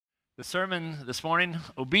The sermon this morning,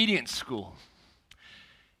 Obedience School.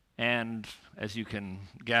 And as you can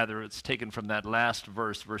gather, it's taken from that last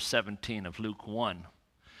verse, verse 17 of Luke 1.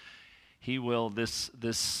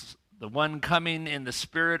 The one coming in the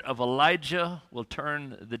spirit of Elijah will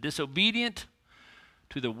turn the disobedient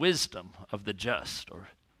to the wisdom of the just, or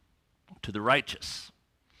to the righteous.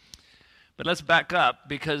 But let's back up,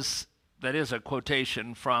 because that is a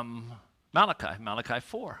quotation from Malachi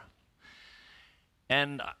 4.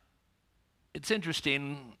 And it's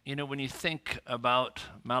interesting, when you think about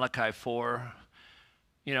Malachi 4,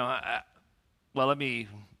 let me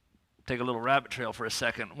take a little rabbit trail for a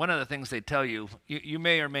second. One of the things they tell you, you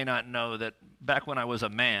may or may not know that back when I was a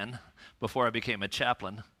man, before I became a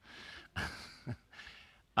chaplain,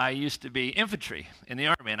 I used to be infantry in the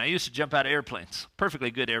Army, and I used to jump out of airplanes,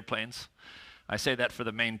 perfectly good airplanes. I say that for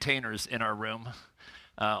the maintainers in our room,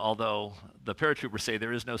 although the paratroopers say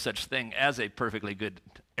there is no such thing as a perfectly good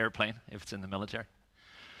airplane if it's in the military.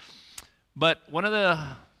 But one of the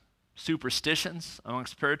superstitions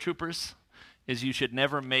amongst paratroopers is you should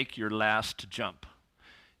never make your last jump.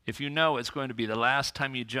 If you know it's going to be the last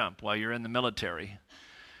time you jump while you're in the military,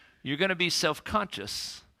 you're going to be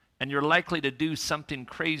self-conscious, and you're likely to do something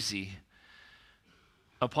crazy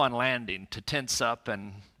upon landing, to tense up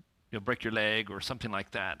and you'll break your leg or something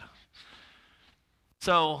like that.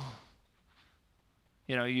 So,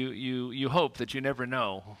 you hope that you never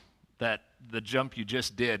know that the jump you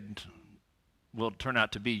just did will turn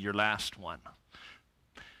out to be your last one.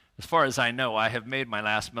 As far as I know, I have made my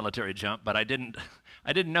last military jump, but I didn't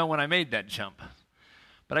know when I made that jump.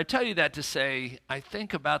 But I tell you that to say, I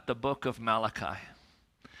think about the book of Malachi.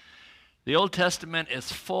 The Old Testament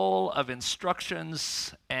is full of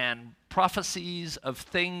instructions and prophecies of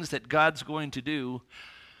things that God's going to do.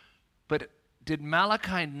 But did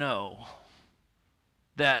Malachi know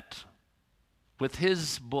that with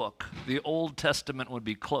his book, the Old Testament would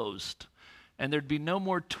be closed and there'd be no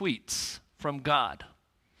more tweets from God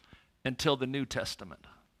until the New Testament?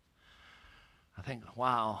 I think,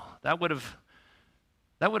 wow, that would have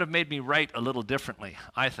made me write a little differently,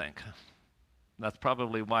 I think. That's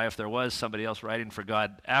probably why, if there was somebody else writing for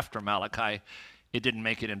God after Malachi, it didn't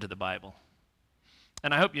make it into the Bible.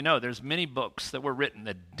 And I hope you know there's many books that were written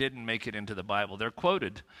that didn't make it into the Bible. They're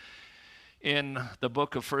quoted in the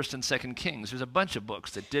book of 1st and 2nd Kings. There's a bunch of books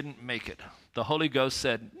that didn't make it. The Holy Ghost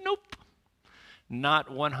said, nope, not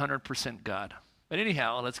 100% God. But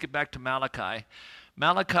anyhow, let's get back to Malachi.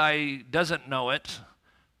 Malachi doesn't know it,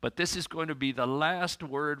 but this is going to be the last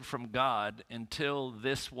word from God until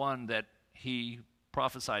this one that he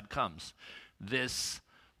prophesied comes. This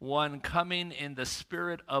one coming in the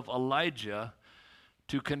spirit of Elijah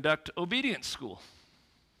to conduct obedience school.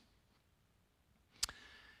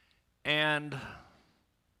 And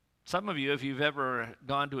some of you, if you've ever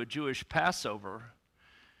gone to a Jewish Passover,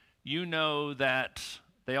 you know that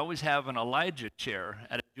they always have an Elijah chair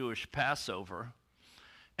at a Jewish Passover,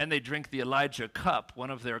 and they drink the Elijah cup, one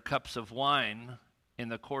of their cups of wine in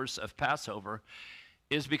the course of Passover,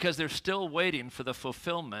 is because they're still waiting for the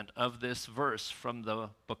fulfillment of this verse from the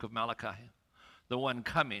book of Malachi, the one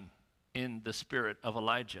coming in the spirit of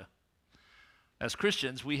Elijah. As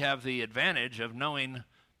Christians, we have the advantage of knowing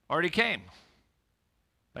already came.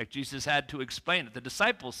 Like Jesus had to explain it. The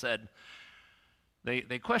disciples said,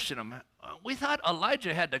 they questioned him, we thought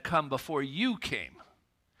Elijah had to come before you came.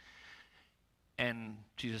 And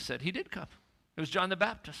Jesus said, he did come. It was John the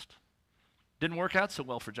Baptist. Didn't work out so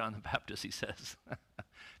well for John the Baptist, he says.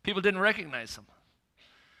 People didn't recognize him.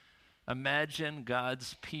 Imagine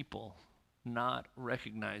God's people not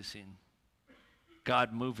recognizing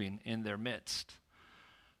God moving in their midst.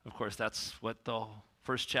 Of course, that's what the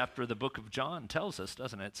first chapter of the book of John tells us,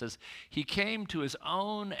 doesn't it? It says, he came to his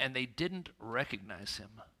own and they didn't recognize him.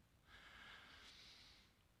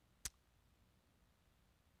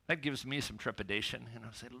 That gives me some trepidation.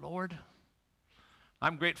 Say, Lord,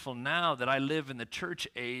 I'm grateful now that I live in the church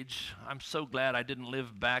age. I'm so glad I didn't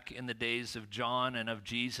live back in the days of John and of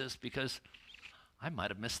Jesus, because I might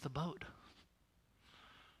have missed the boat.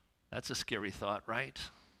 That's a scary thought, right?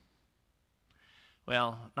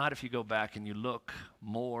 Well, not if you go back and you look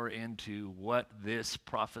more into what this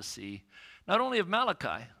prophecy, not only of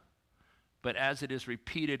Malachi, but as it is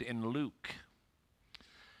repeated in Luke.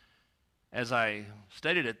 As I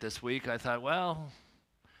studied it this week, I thought, well,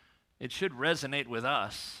 it should resonate with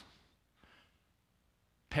us.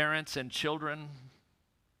 Parents and children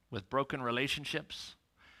with broken relationships,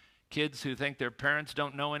 kids who think their parents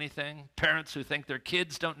don't know anything, parents who think their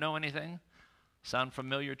kids don't know anything. Sound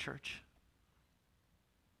familiar, church?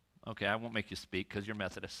 Okay, I won't make you speak because you're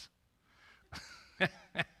Methodist.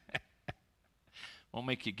 Won't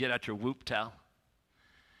make you get out your whoop towel.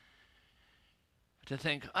 To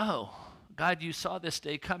think, oh, God, you saw this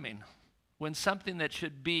day coming when something that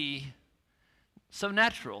should be so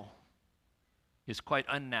natural is quite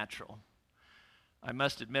unnatural. I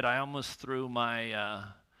must admit, I almost threw my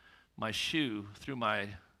shoe through my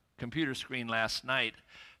computer screen last night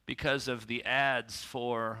because of the ads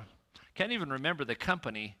for, can't even remember the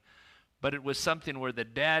company, but it was something where the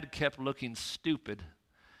dad kept looking stupid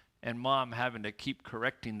and mom having to keep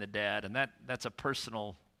correcting the dad, and that's a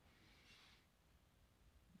personal,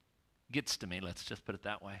 gets to me, let's just put it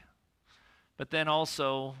that way. But then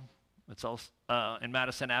also, it's also in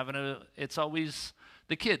Madison Avenue, it's always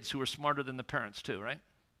the kids who are smarter than the parents too, right?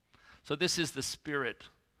 So this is the spirit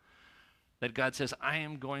that God says, I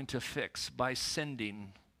am going to fix by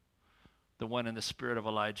sending the one in the spirit of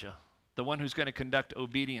Elijah, the one who's going to conduct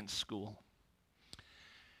obedience school.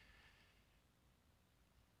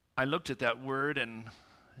 I looked at that word, and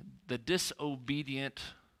the disobedient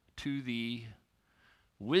to the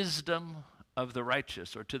wisdom of the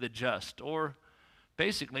righteous, or to the just, or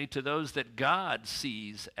basically to those that God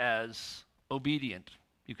sees as obedient,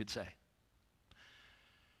 you could say.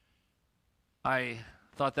 I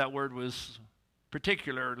thought that word was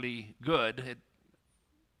particularly good.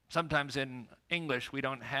 Sometimes in English we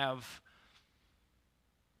don't have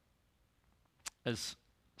as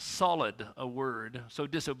solid a word, so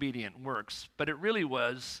disobedient works, but it really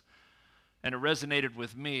was, and it resonated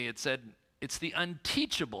with me. It said, it's the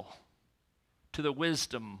unteachable to the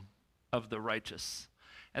wisdom of the righteous.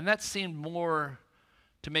 And that seemed more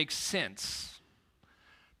to make sense,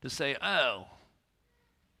 to say, oh,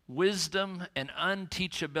 wisdom and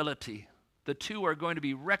unteachability, the two are going to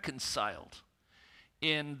be reconciled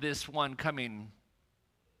in this one coming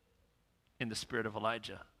in the spirit of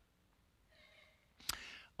Elijah.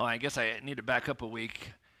 Oh, I guess I need to back up a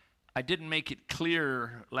week. I didn't make it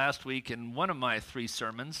clear last week in one of my 3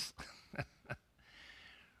 sermons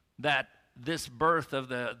that this birth of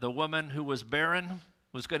the woman who was barren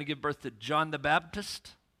was going to give birth to John the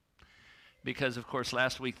Baptist. Because, of course,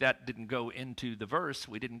 last week that didn't go into the verse.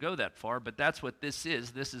 We didn't go that far, but that's what this is.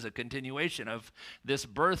 This is a continuation of this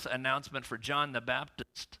birth announcement for John the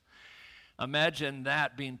Baptist. Imagine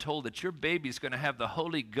that, being told that your baby's going to have the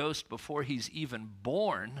Holy Ghost before he's even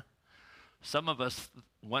born. Some of us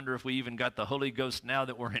wonder if we even got the Holy Ghost now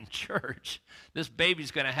that we're in church. This baby's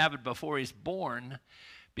going to have it before he's born,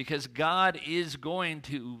 because God is going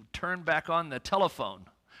to turn back on the telephone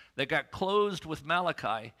that got closed with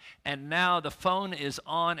Malachi, and now the phone is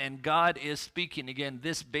on and God is speaking again.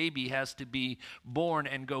 This baby has to be born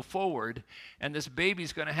and go forward, and this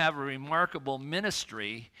baby's going to have a remarkable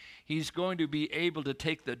ministry. He's going to be able to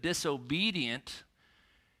take the disobedient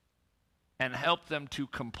and help them to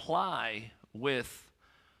comply with,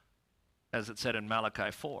 as it said in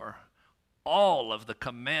Malachi 4, all of the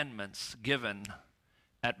commandments given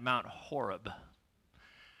at Mount Horeb.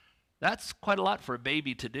 That's quite a lot for a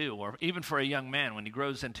baby to do, or even for a young man when he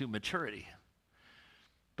grows into maturity.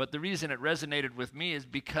 But the reason it resonated with me is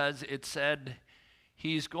because it said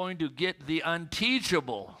he's going to get the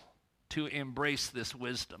unteachable to embrace this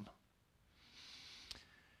wisdom.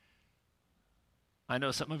 I know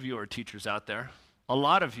some of you are teachers out there. A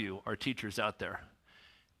lot of you are teachers out there.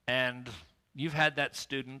 And you've had that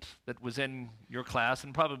student that was in your class,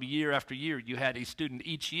 and probably year after year you had a student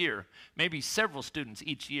each year, maybe several students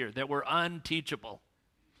each year that were unteachable.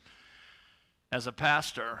 As a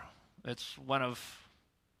pastor, it's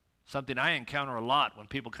something I encounter a lot when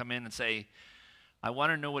people come in and say, I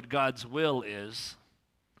want to know what God's will is,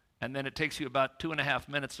 and then it takes you about 2.5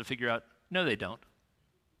 minutes to figure out, no, they don't.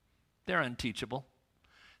 They're unteachable.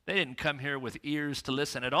 They didn't come here with ears to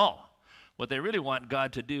listen at all. What they really want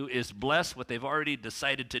God to do is bless what they've already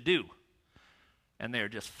decided to do. And they are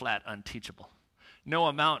just flat unteachable. No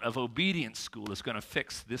amount of obedience school is going to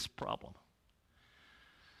fix this problem.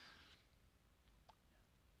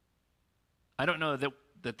 I don't know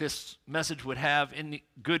that this message would have any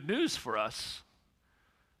good news for us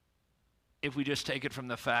if we just take it from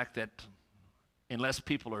the fact that unless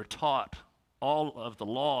people are taught all of the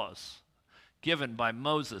laws given by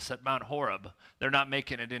Moses at Mount Horeb, they're not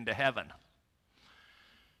making it into heaven.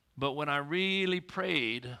 But when I really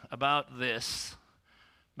prayed about this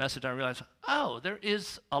message, I realized, oh, there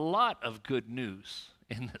is a lot of good news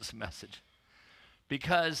in this message.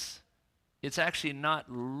 Because it's actually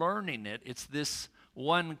not learning it, it's this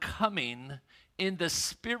one coming in the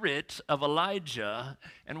spirit of Elijah.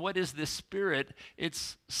 And what is this spirit?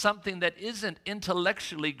 It's something that isn't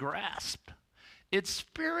intellectually grasped. It's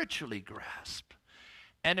spiritually grasped.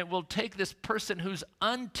 And it will take this person who's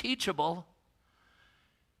unteachable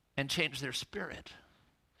and change their spirit.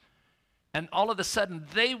 And all of a sudden,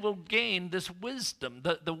 they will gain this wisdom,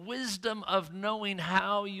 the wisdom of knowing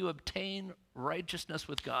how you obtain righteousness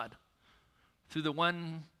with God through the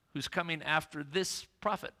one who's coming after this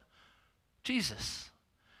prophet, Jesus.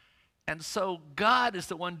 And so God is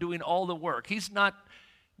the one doing all the work.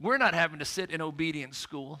 We're not having to sit in obedience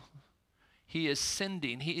school. He is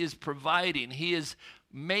sending, he is providing, he is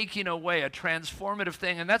making a way, a transformative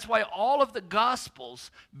thing. And that's why all of the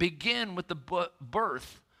Gospels begin with the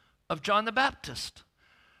birth of John the Baptist.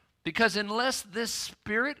 Because unless this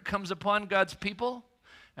Spirit comes upon God's people,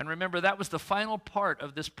 and remember that was the final part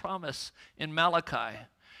of this promise in Malachi,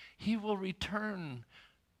 he will return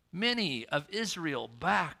many of Israel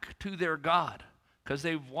back to their God because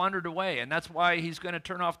they've wandered away. And that's why he's going to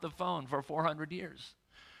turn off the phone for 400 years.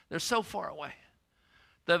 They're so far away.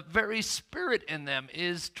 The very spirit in them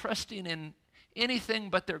is trusting in anything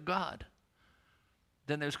but their God.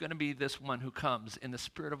 Then there's going to be this one who comes in the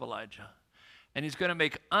spirit of Elijah. And he's going to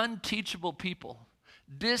make unteachable people,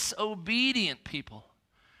 disobedient people,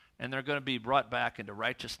 and they're going to be brought back into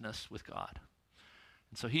righteousness with God.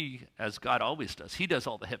 And so he, as God always does, he does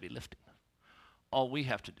all the heavy lifting. All we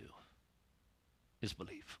have to do is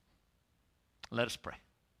believe. Let us pray.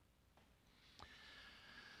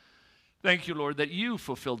 Thank you, Lord, that you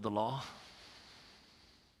fulfilled the law,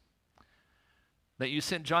 that you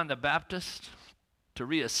sent John the Baptist to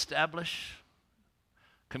reestablish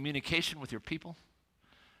communication with your people,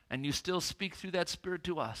 and you still speak through that Spirit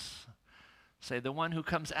to us. Say, the one who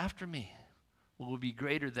comes after me will be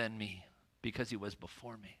greater than me because he was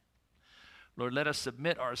before me. Lord, let us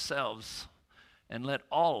submit ourselves and let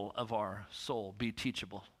all of our soul be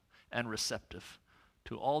teachable and receptive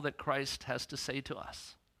to all that Christ has to say to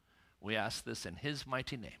us. We ask this in his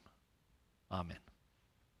mighty name. Amen.